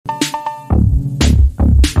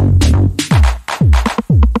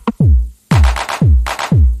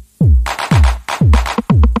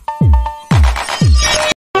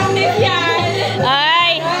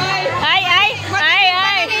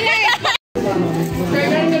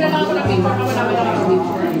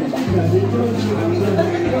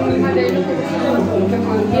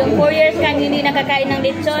Yung 4 years kang hindi nakakain ng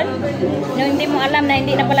litson, nung hindi mo alam na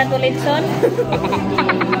hindi na pala ito litson.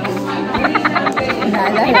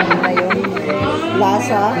 Naalala mo na yung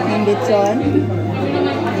lasa ng litson?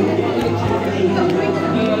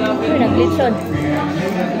 Uy, nag-litson.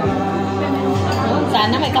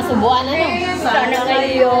 Sana may kasubuan ano. Sana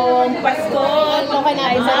ngayong Pasko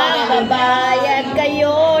ay makabayad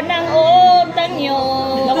kayo ng utang nyo.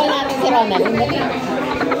 Lokal natin si Ronald.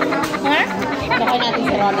 Ha? Lokal natin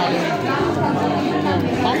si Ronald.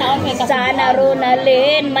 Sana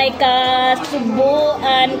Ronalyn may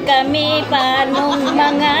kasubuan kami panong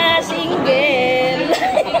mga single.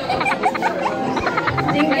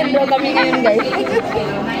 Single daw kami ngayon guys.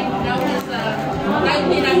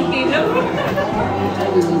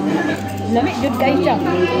 Lamig jud guys siya.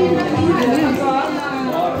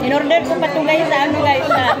 In-order ko pa ito guys sa ano guys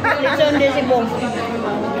sa Lechon de Sibong.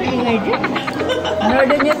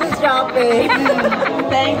 In-order niyo sa Shopee.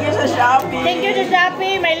 Thank you sa Shopee. Thank you sa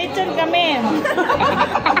Shopee. May lechon kami.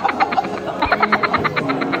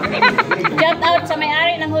 Shout out sa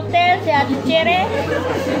may-ari ng hotel, si Ate Chere.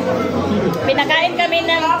 Pinakain kami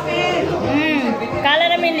ng... kala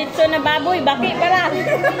namin lechon na baboy. Baki pala.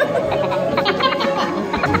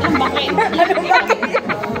 Ang baki. Ano baki?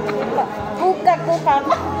 Kuka.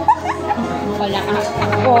 Wala ka.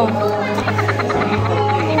 Oh.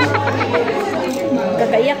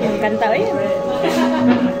 Kakaiyak yung kanta eh.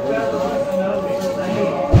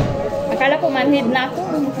 Akala ko manhid na ako.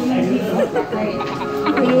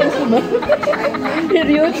 Seryoso ba?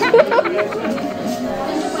 Seryoso?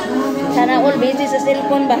 Sana all busy sa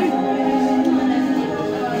cellphone ba?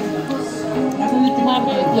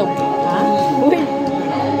 Mami itlog. Ha? Uy!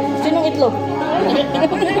 Sinong itlog?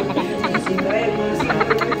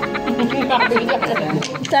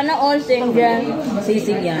 Sana all sing dyan.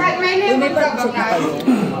 Sisig yan. Uy, may pag-sit na kayo.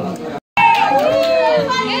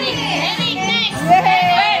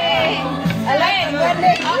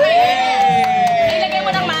 Ilagay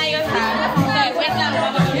mo ng maayos ha. Wait lang.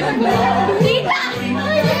 Tita!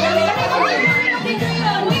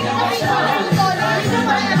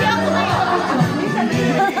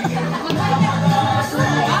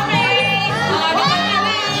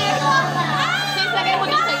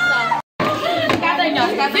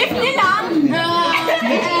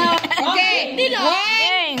 Okay.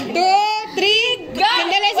 1, 2, 3, go!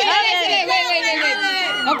 Sandali. Wait.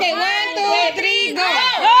 Okay, 1, 2, 3, go!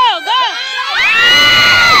 Go!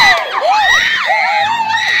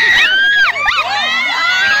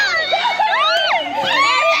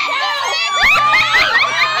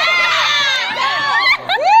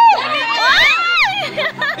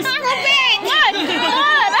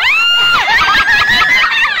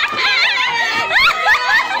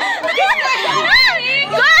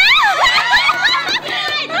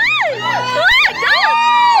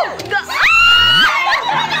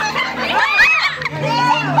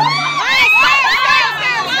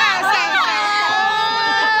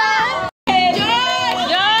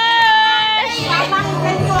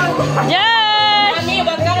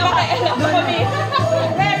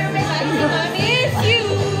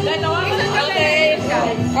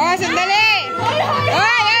 Oh, sandali!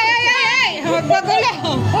 Ay! Magpagulo!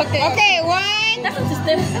 Okay, 1.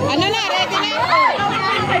 Ano na? Ready na?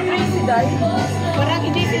 Parang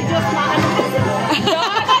hindi si Diyos maano.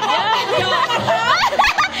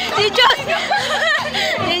 Si Diyos!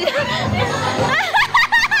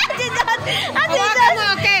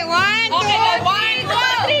 Okay, 1, 2,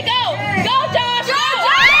 3, go! Go, Josh! Go,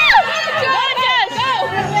 Josh!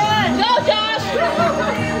 Go, Josh!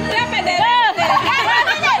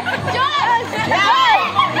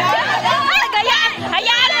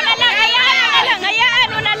 Hayaan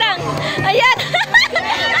mo na lang. Ayan.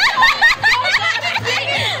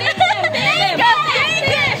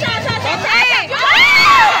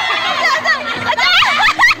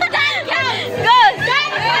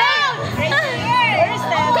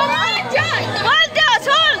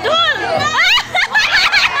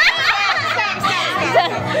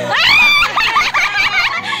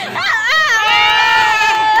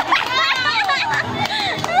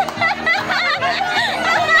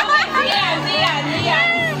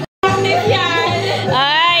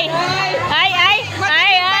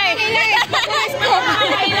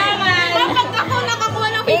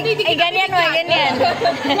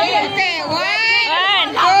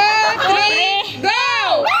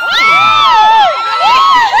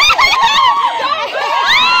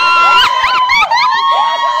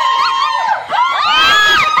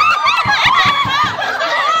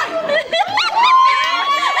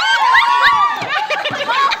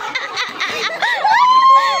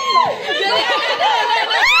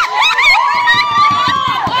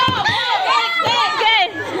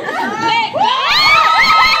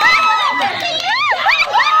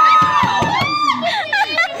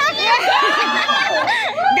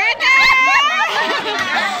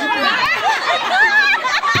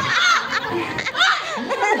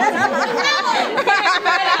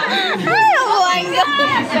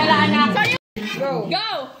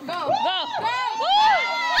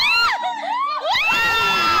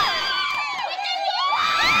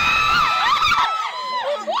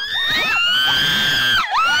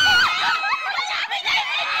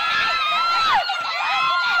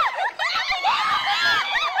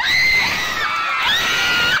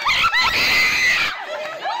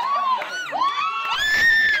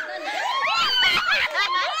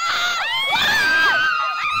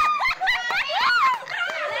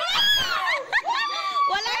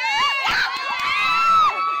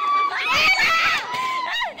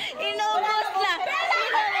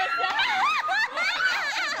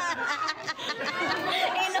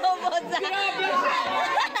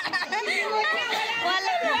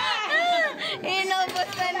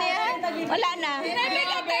 Wala na.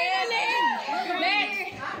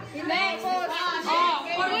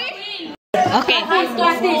 Okay.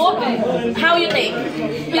 How you take?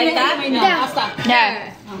 Like that?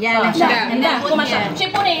 There. Yan na siya.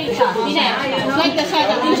 Siyempre, Dine. Like the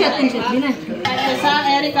side. Insert. Dina. Sa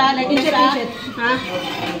Erica, like this.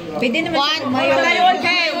 Pwede naman tumayo.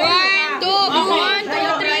 Okay, 1, 2,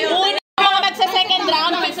 3. Una mga magsa-second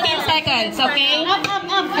round, 15 seconds, okay?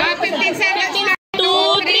 15 seconds na. 2,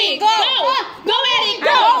 3, go! Go, Eric!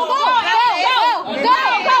 Go! Go! Go!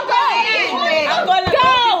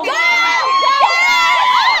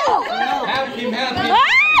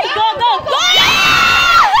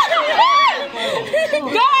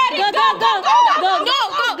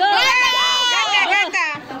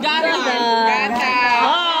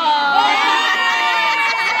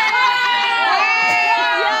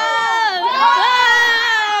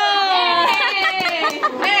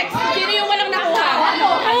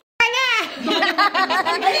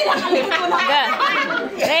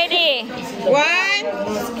 Ready? 1,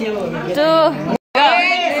 2, go. 1,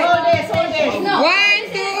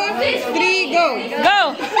 2, 3, go.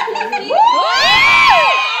 Go.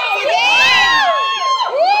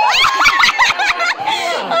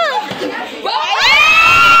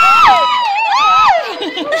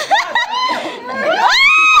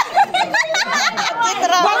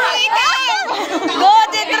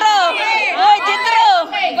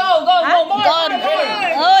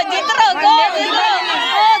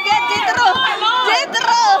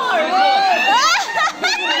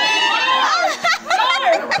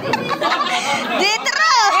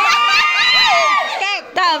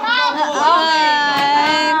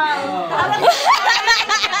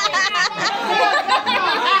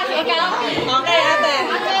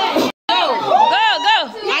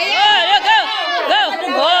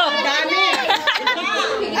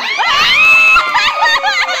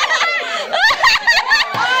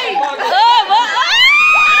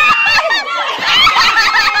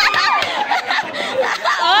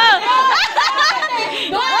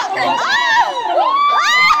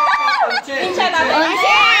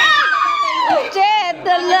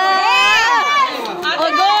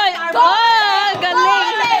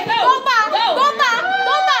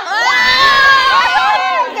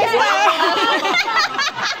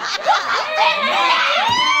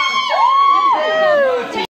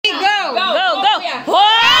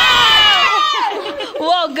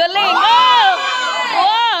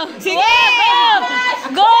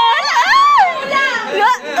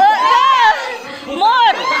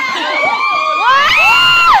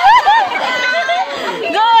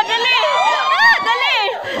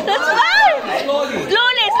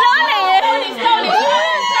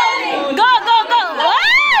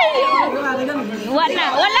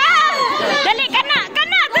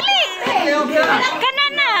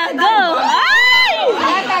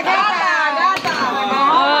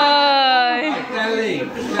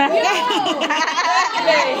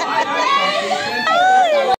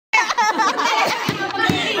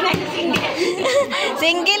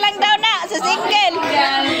 Single lang daw na, sa single.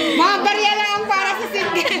 Mga barya lang para sa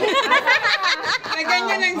single. Lagyan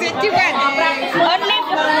nyo ng setiwan.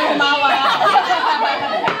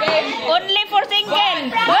 Only for single.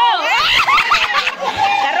 Go!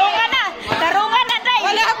 Tarungan na, guys.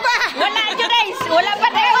 Wala pa. Wala nyo, guys. Wala pa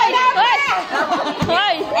tayo.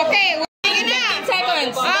 Hoy. Okay, 15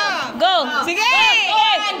 seconds. Go. Sige.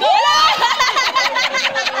 Go.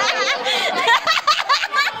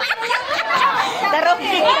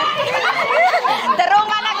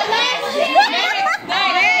 Tarungan na.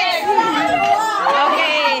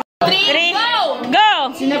 Okay. 3, go. Go.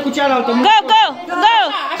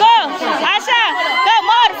 Asha. Go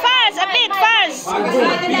more fast. A bit fast.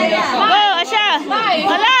 Go, Asha.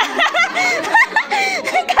 Wala.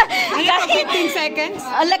 15 seconds.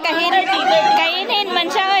 Ala, kainin man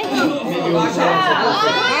siya.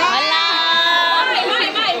 Wala.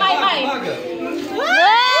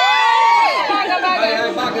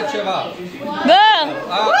 Go.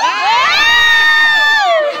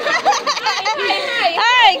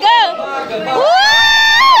 Ay, go.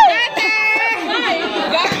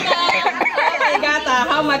 Gata,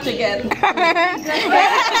 how much you get?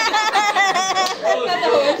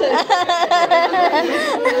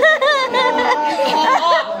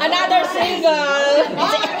 Another single.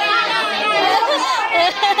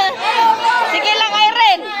 Sige lang,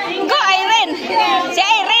 Irene. Go, Irene. Si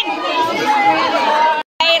Irene.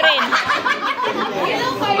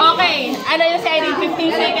 Okay, ano yung sa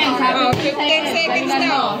 15 seconds? 15 seconds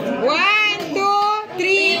now. 1, 2,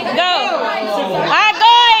 3, Go.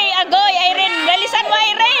 Agoy, Irene. Dalisan mo,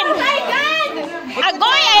 Irene.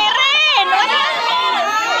 Agoy, Irene. Wala.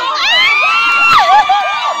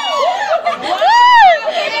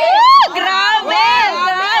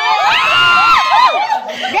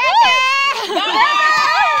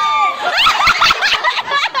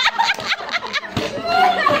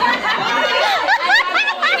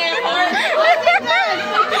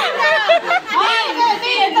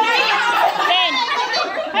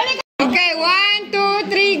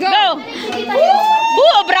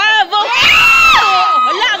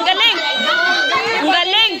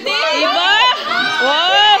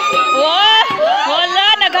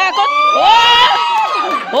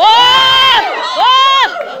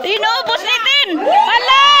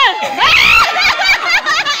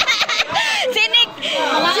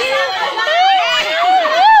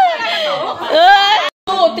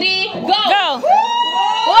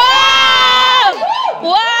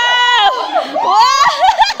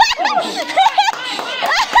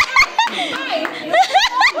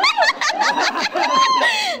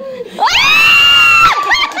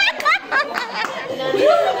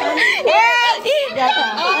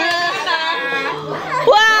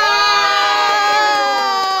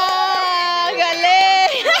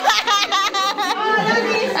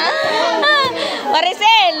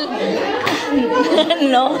 Maricel!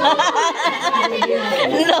 No.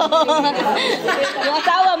 No. Yung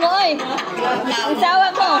asawa mo, oy. Yung asawa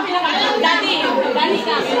mo. Daddy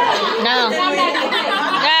ka. No.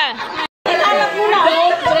 Yeah.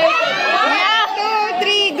 2,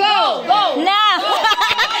 3, go! Na!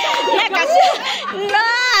 Na kasi. Na!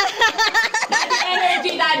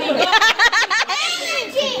 Energy, daddy. Go.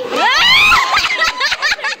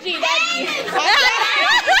 Energy, daddy.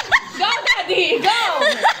 Go, daddy. Go.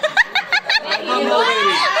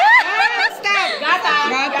 Stop! Gata!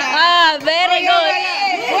 Ah, very good.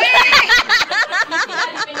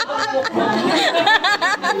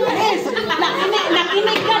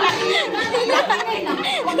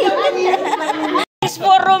 It's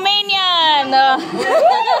for Romanian.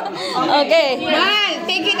 Okay. Mal,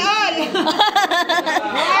 take it all! 1,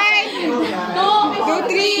 2,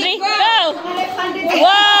 3, Go!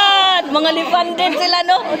 What? Mga lipandin sila,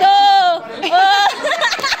 no? Go! Oh.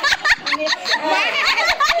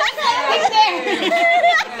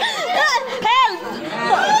 Help!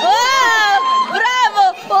 Oh! Bravo!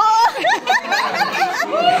 Oh.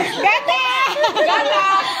 Gata!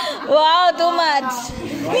 Wow, too much.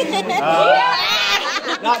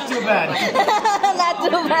 Not too bad. Not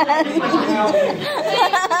too bad.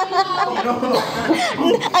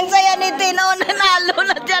 Ang saya ni Tino, nanalo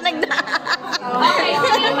na dyan. Okay,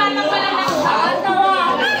 sige naman ang pala ng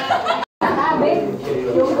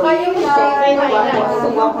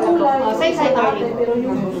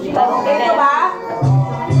Ito ba?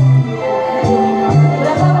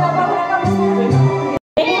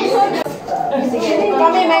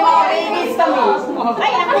 Kami, may mga babies kami.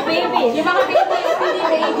 Ay, ako baby. Yung mga baby,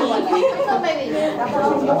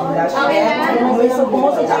 May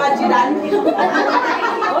sumusod sa kajilan.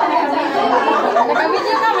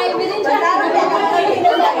 Nag-video ka, may evidence siya.